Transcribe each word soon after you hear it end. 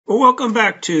Well, welcome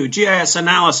back to GIS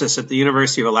Analysis at the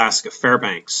University of Alaska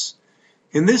Fairbanks.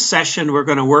 In this session, we're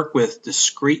going to work with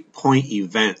discrete point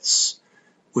events,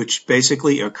 which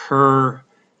basically occur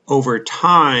over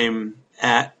time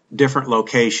at different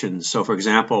locations. So, for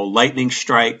example, lightning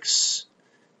strikes,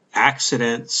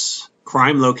 accidents,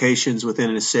 crime locations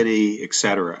within a city,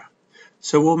 etc.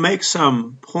 So we'll make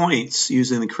some points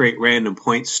using the Create Random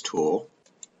Points tool.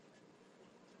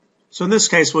 So in this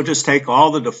case, we'll just take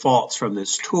all the defaults from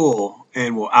this tool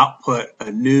and we'll output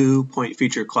a new point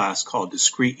feature class called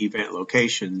Discrete Event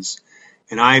Locations.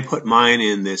 And I put mine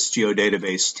in this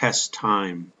geodatabase test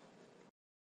time.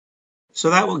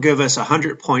 So that will give us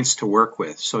 100 points to work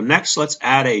with. So next, let's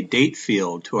add a date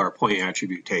field to our point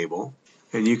attribute table.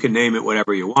 And you can name it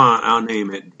whatever you want. I'll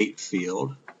name it date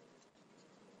field.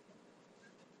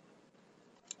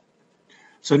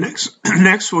 So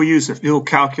next we'll use the field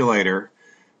calculator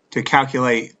to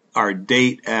calculate our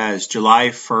date as July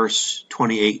 1st,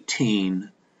 2018,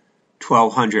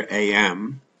 1200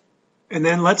 a.m. And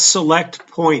then let's select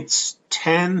points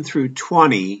 10 through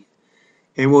 20,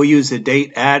 and we'll use the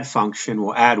date add function.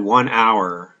 We'll add 1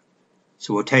 hour.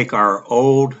 So we'll take our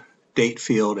old date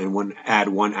field and add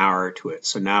 1 hour to it.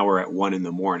 So now we're at 1 in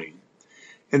the morning.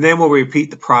 And then we'll repeat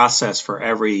the process for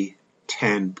every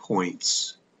 10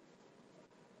 points.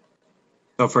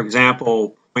 So for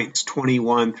example, points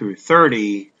 21 through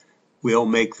 30, we'll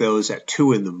make those at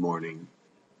 2 in the morning.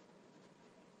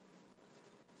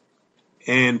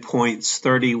 And points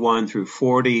 31 through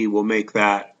 40, we'll make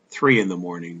that 3 in the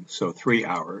morning, so 3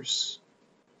 hours.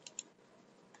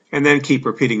 And then keep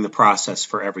repeating the process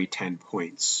for every 10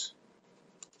 points.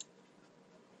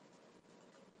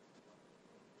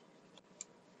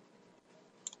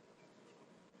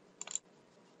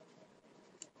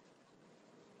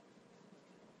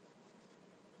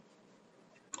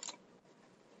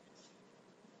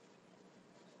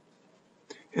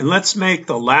 And let's make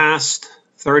the last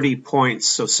 30 points,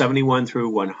 so 71 through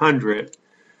 100.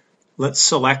 Let's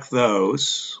select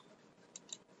those.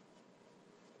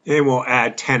 And we'll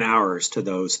add 10 hours to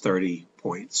those 30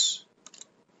 points.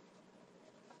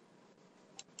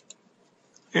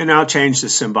 And I'll change the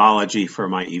symbology for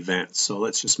my events. So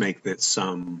let's just make that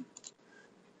some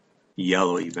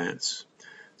yellow events.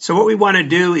 So what we want to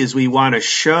do is we want to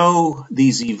show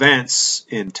these events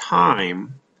in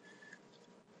time.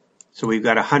 So we've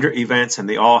got 100 events and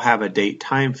they all have a date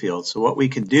time field. So what we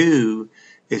can do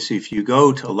is if you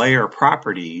go to layer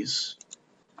properties,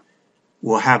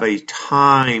 we'll have a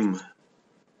time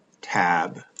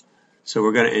tab. So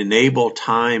we're going to enable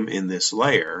time in this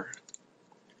layer.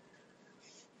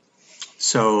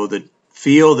 So the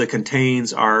field that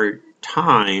contains our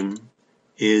time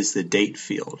is the date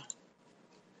field.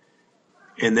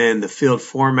 And then the field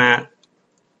format,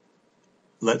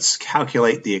 let's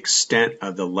calculate the extent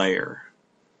of the layer.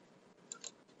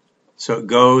 So it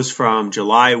goes from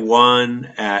July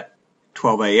 1 at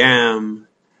 12 a.m.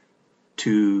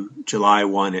 to July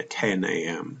 1 at 10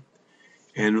 a.m.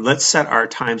 And let's set our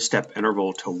time step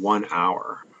interval to 1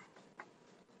 hour.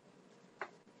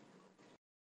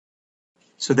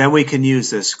 So then we can use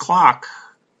this clock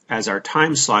as our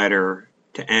time slider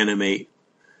to animate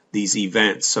these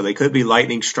events. So they could be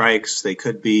lightning strikes, they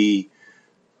could be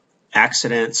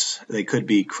accidents, they could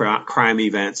be crime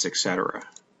events, etc.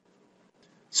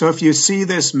 So if you see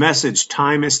this message,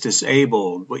 time is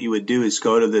disabled, what you would do is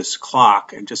go to this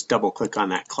clock and just double click on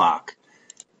that clock.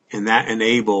 And that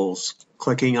enables,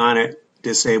 clicking on it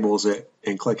disables it,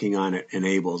 and clicking on it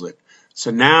enables it.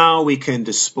 So now we can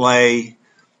display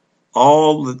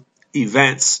all the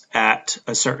events at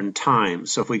a certain time.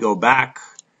 So if we go back,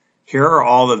 here are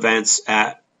all the events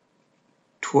at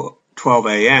 12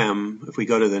 a.m. If we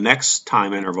go to the next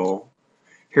time interval,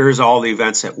 here's all the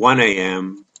events at 1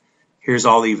 a.m. Here's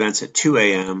all the events at 2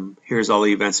 a.m. Here's all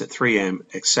the events at 3 a.m.,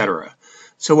 etc.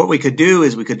 So what we could do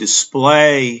is we could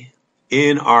display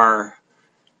in our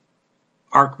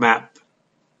Arcmap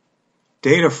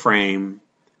data frame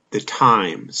the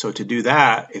time. So to do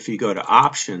that, if you go to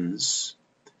Options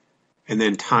and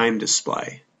then Time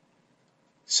Display.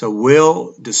 So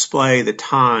we'll display the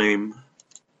time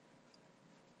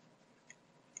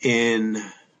in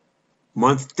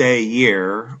month, day,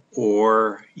 year,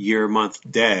 or year, month,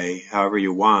 day, however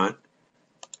you want.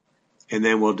 And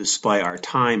then we'll display our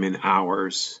time in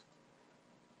hours,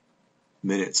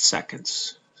 minutes,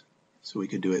 seconds. So we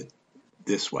could do it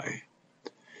this way.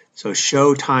 So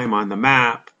show time on the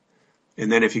map,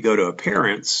 and then if you go to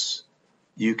Appearance,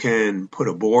 you can put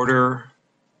a border,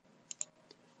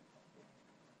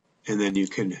 and then you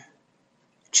can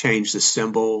change the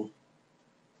symbol.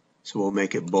 So we'll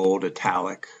make it bold,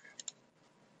 italic.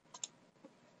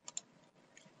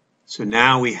 So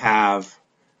now we have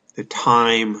the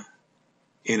time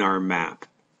in our map.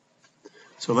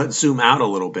 So let's zoom out a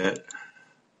little bit.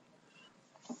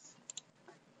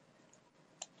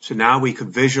 So now we could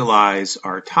visualize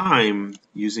our time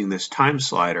using this time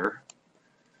slider.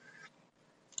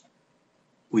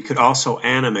 We could also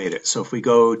animate it. So if we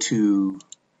go to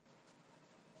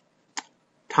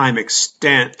time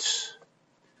extent,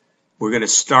 we're going to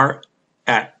start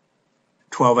at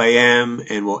 12 a.m.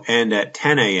 and we'll end at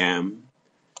 10 a.m.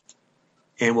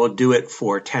 and we'll do it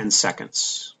for 10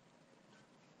 seconds.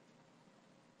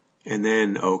 And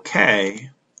then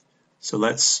OK. So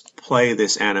let's play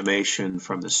this animation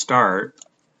from the start.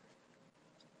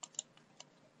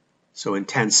 So in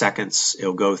 10 seconds,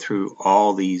 it'll go through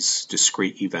all these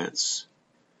discrete events.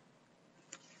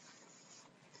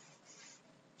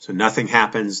 So nothing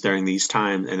happens during these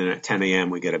times, and then at 10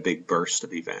 a.m. we get a big burst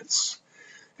of events.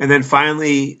 And then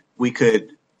finally, we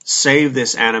could save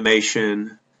this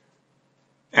animation,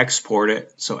 export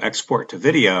it, so export to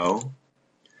video,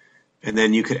 and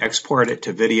then you could export it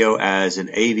to video as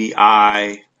an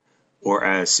AVI or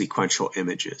as sequential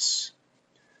images.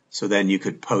 So then you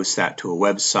could post that to a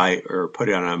website or put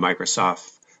it on a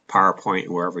Microsoft PowerPoint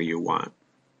wherever you want.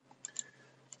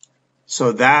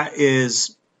 So that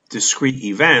is discrete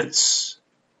events,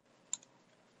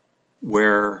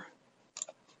 where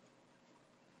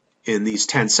in these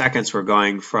 10 seconds we're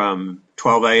going from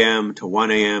 12 a.m. to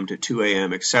 1 a.m. to 2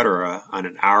 a.m., etc. on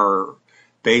an hour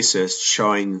basis,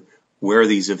 showing where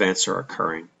these events are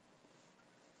occurring.